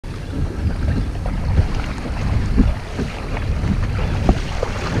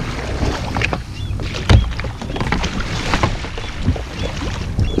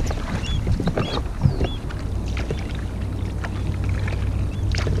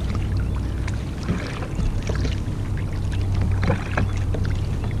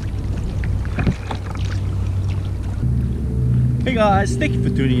Hey guys, thank you for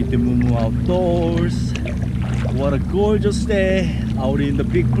tuning into Moo Outdoors. What a gorgeous day out in the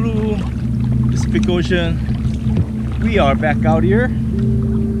big blue Pacific Ocean. We are back out here,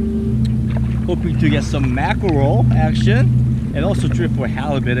 hoping to get some mackerel action and also drift for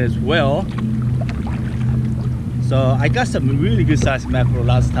halibut as well. So I got some really good sized mackerel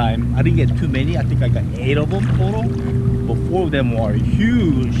last time. I didn't get too many. I think I got 8 of them total, but 4 of them are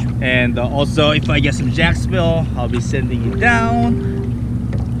huge. And also if I get some jacksbill, I'll be sending it down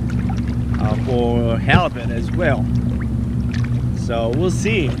for halibut as well. So we'll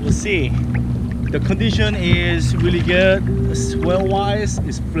see. The condition is really good. The swell wise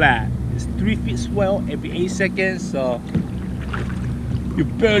is flat. It's 3 feet swell every 8 seconds, so you're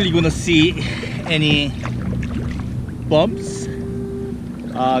barely gonna see any bumps.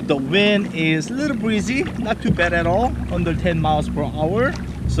 The wind is a little breezy, not too bad at all, under 10 miles per hour.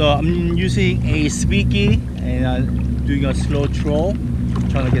 So I'm using a speaky and doing a slow troll,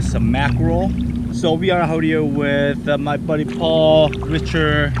 trying to get some mackerel. So we are out here with my buddy Paul,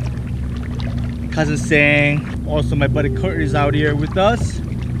 Richard, cousin Sang, also my buddy Kurt is out here with us.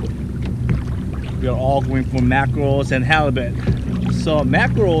 We are all going for mackerels and halibut. So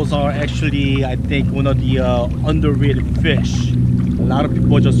mackerels are actually, I think, one of the underrated fish. A lot of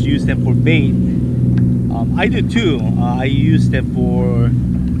people just use them for bait. I do too. I use them for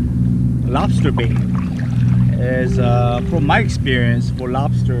lobster bait. As from my experience, for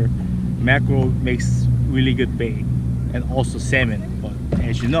lobster, mackerel makes really good bait, and also salmon. But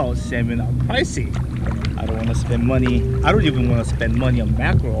as you know, salmon are pricey. I don't want to spend money. I don't even want to spend money on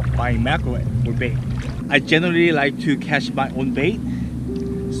mackerel, buying mackerel for bait. I generally like to catch my own bait.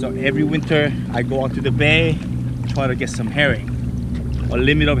 So every winter I go out to the bay, try to get some herring. A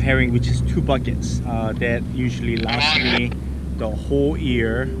limit of herring, which is 2 buckets. That usually lasts me the whole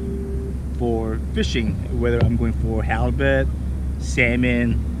year for fishing, whether I'm going for halibut,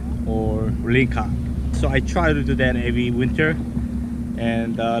 salmon, or lingcod. So I try to do that every winter,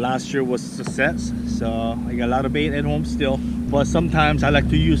 and last year was a success. So I got a lot of bait at home still, but sometimes I like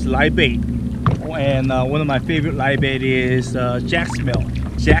to use live bait. And one of my favorite live bait is jacksmell.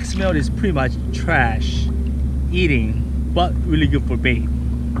 Jacksmell is pretty much trash eating, but really good for bait.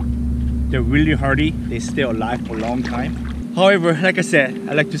 They're really hardy. They stay alive for a long time. However, like I said,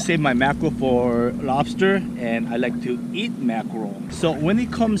 I like to save my mackerel for lobster, and I like to eat mackerel. So when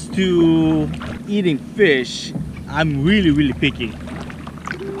it comes to eating fish, I'm really picky.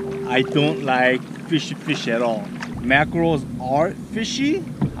 I don't like fishy fish at all. Mackerels are fishy,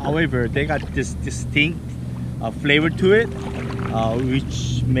 however, they got this distinct flavor to it,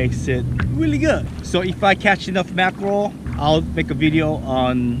 which makes it really good. So if I catch enough mackerel, I'll make a video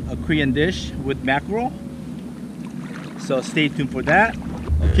on a Korean dish with mackerel. So stay tuned for that.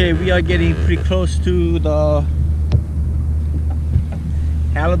 Okay, we are getting pretty close to the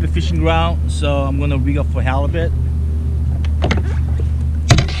halibut fishing ground, so I'm gonna rig up for halibut.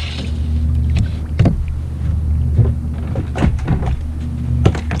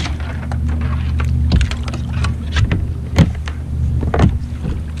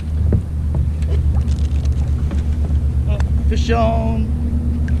 Fish on.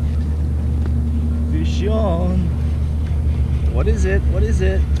 Fish on. What is it? What is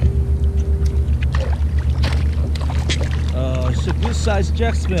it? It's a good sized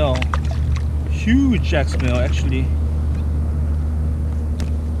jacksmell. Huge jacksmell actually.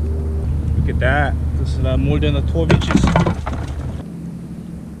 Look at that. This is more than 12 inches.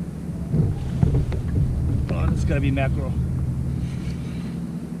 Oh, this gotta be mackerel.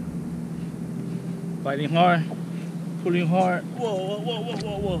 Fighting hard. Pulling hard.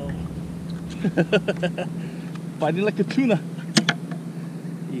 Whoa. Fighting like a tuna.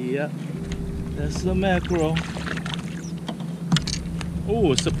 Yeah, that's the mackerel.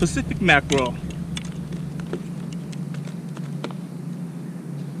 Oh, it's a Pacific mackerel.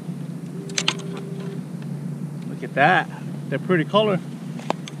 Look at that. They're pretty color.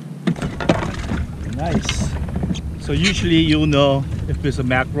 Nice. So usually you'll know if it's a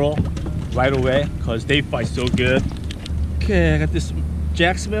mackerel right away because they fight so good. Okay, I got this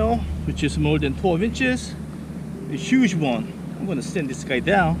jacksmell, which is more than 12 inches. A huge one. I'm gonna send this guy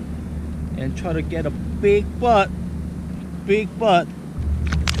down and try to get a big butt. Big butt.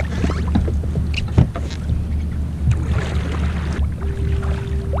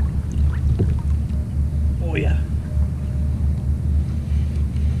 Oh yeah.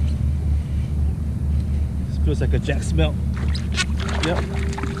 This feels like a jacksmell. Yep.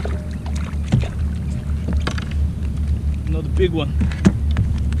 Another big one.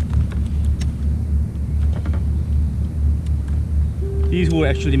 These will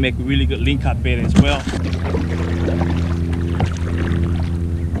actually make really good lingcod bait as well.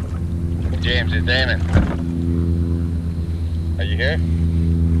 James, it's Damon. Are you here?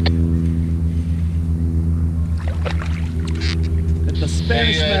 At the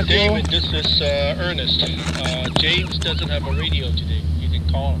Spanish mackerel. David, this is Ernest. James doesn't have a radio today. You can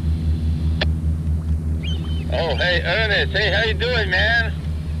call him. Oh, hey, Ernest. Hey, how you doing, man?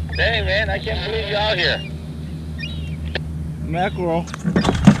 Dang, man, I can't believe you're out here. Mackerel.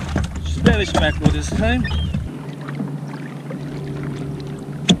 Spanish mackerel this time.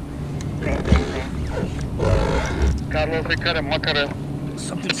 Carlos,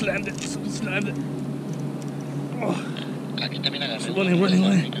 Something's landed. Something's landed. Oh.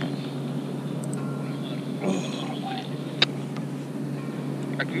 Running. Oh.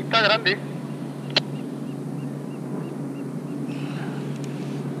 Aquí está grande.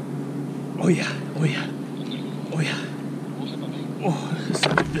 Oh yeah. Oh, it's a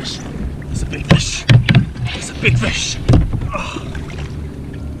big fish. It's a big fish.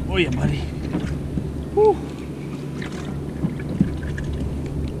 Oh yeah, buddy. Woo.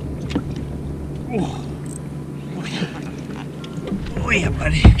 Oh yeah,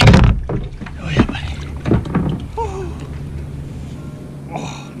 buddy.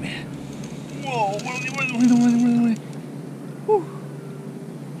 Oh man. Whoa, running. Woo.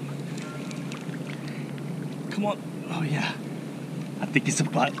 Come on. Oh yeah. I think it's a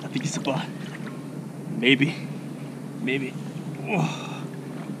butt. Maybe.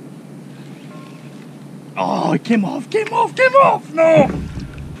 Oh, it came off. No.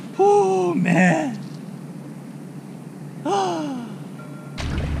 Oh man.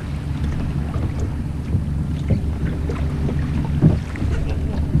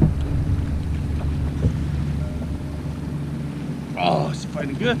 Oh, it's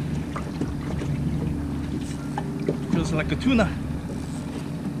fighting good. Feels like a tuna.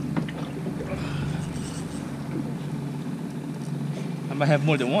 I might have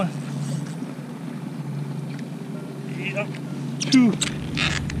more than one. Yep. Two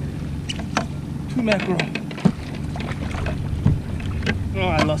mackerel. Oh,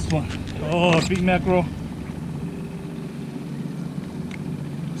 I lost one. Oh, big mackerel.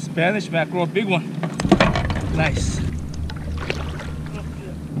 Spanish mackerel, big one. Nice.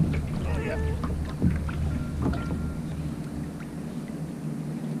 Oh, yeah.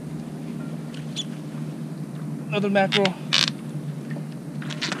 Another mackerel.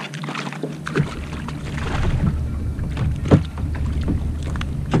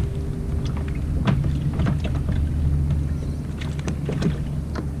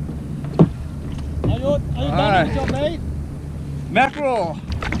 Are you done with your mate? Mackerel.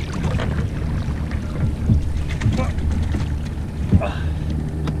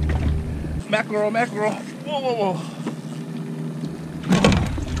 Mackerel. Whoa.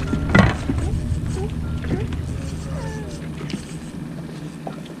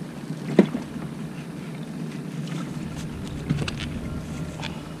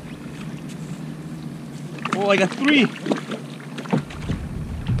 Oh, I got three.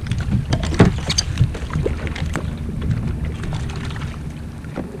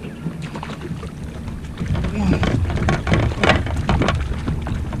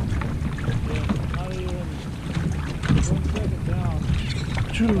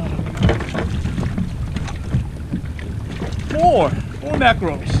 Four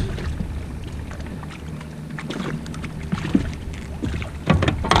mackerels.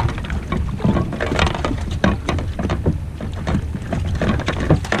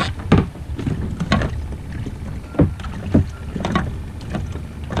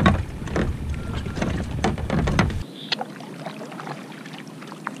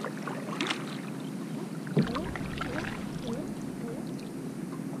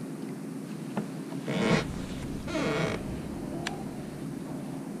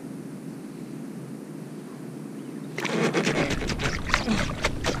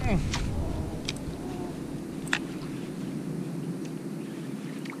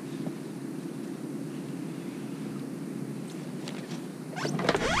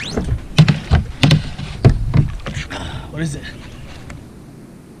 What is it?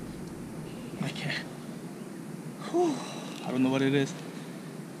 Okay. Whew. I don't know what it is,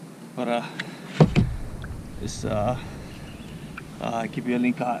 but it's give you a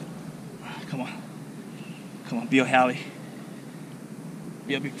Lingcod. Come on, be a Hallie.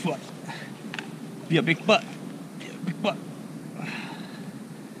 Be a big foot. Be a big butt.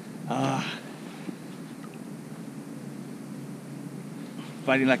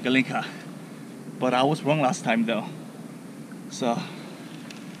 Fighting like a Lingcod. But I was wrong last time though. So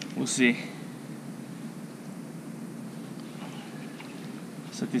we'll see.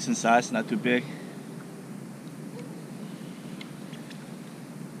 It's a decent size, not too big.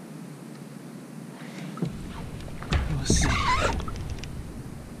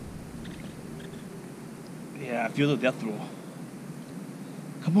 feel the death roll.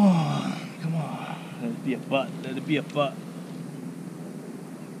 Come on, come on. Let it be a butt. Let it be a butt.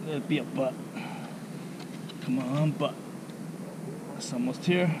 Let it be a butt. Come on, butt. It's almost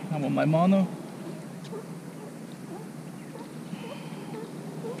here. I'm on my mono.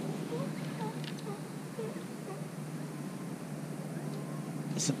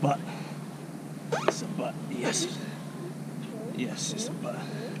 It's a butt. It's a butt. Yes. Yes, it's a butt.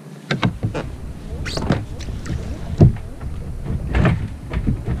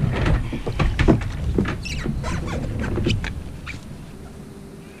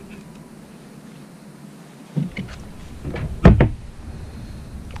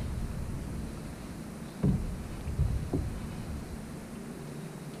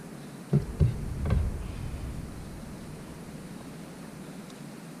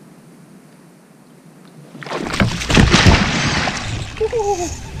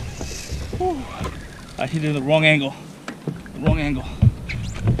 I hit it in the wrong angle. Wrong angle.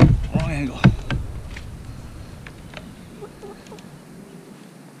 Wrong angle.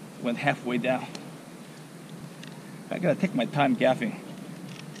 Went halfway down. I gotta take my time gaffing.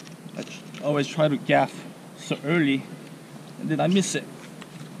 I always try to gaff so early, and then I miss it.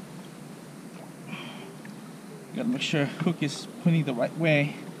 Gotta make sure hook is pointing the right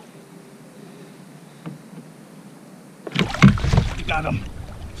way. Got him.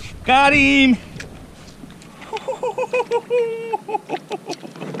 Got him.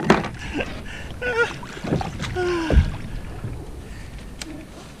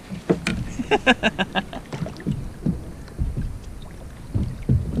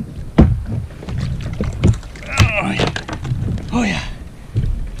 Oh yeah. Oh yeah.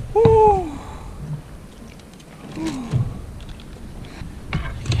 Woo.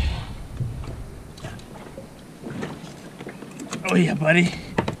 Oh yeah, buddy.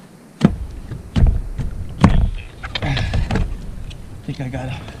 I think I got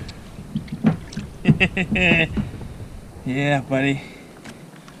him. Yeah, buddy.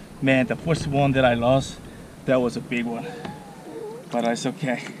 Man, the first one that I lost, that was a big one. But it's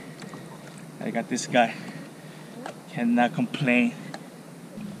okay. I got this guy. Cannot complain.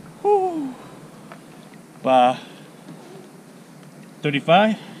 Whew. But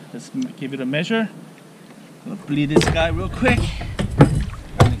 35. Let's give it a measure. I'm gonna bleed this guy real quick.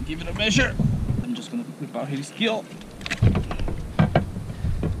 And give it a measure. I'm just gonna whip out his gill.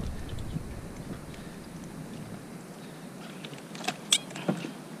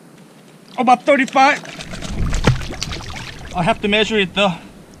 About 35. I have to measure it though.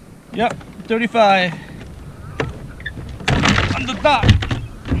 Yep, 35. On the dot.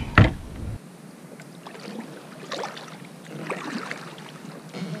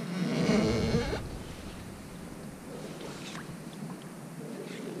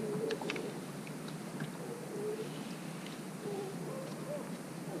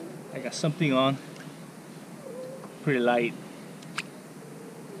 I got something on. Pretty light.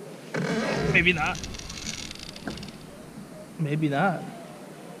 Maybe not. Maybe not.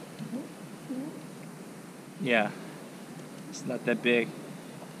 Yeah, it's not that big.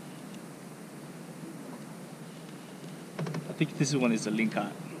 I think this one is a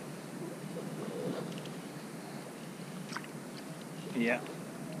Lingcod. Yeah.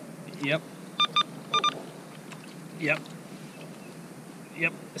 Yep. Yep.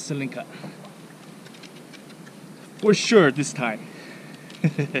 Yep, it's a Lingcod. For sure this time.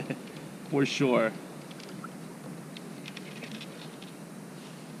 For sure.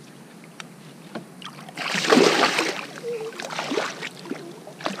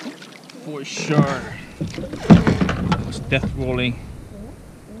 For sure. It's death rolling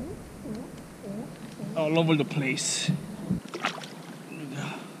all over the place.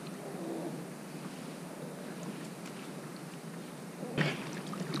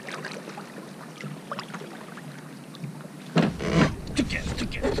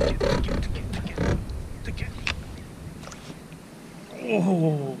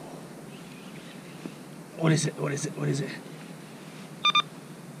 Oh, what is it? What is it? What is it?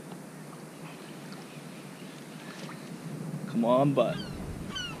 Come on, bud.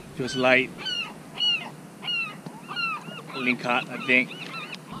 Feels light. Lingcod, I think.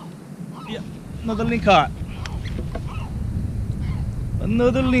 Yeah, another Lingcod.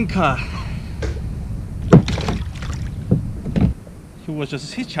 Another Lingcod. He was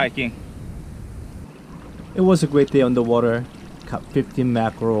just hitchhiking. It was a great day on the water. Caught 15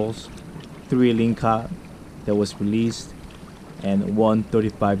 mackerels, 3 Lingcod that was released, and 1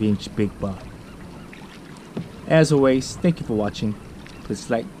 35-inch big buck. As always, thank you for watching. Please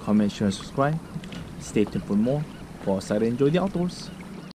like, comment, share, and subscribe. Stay tuned for more. Go outside and enjoy the outdoors.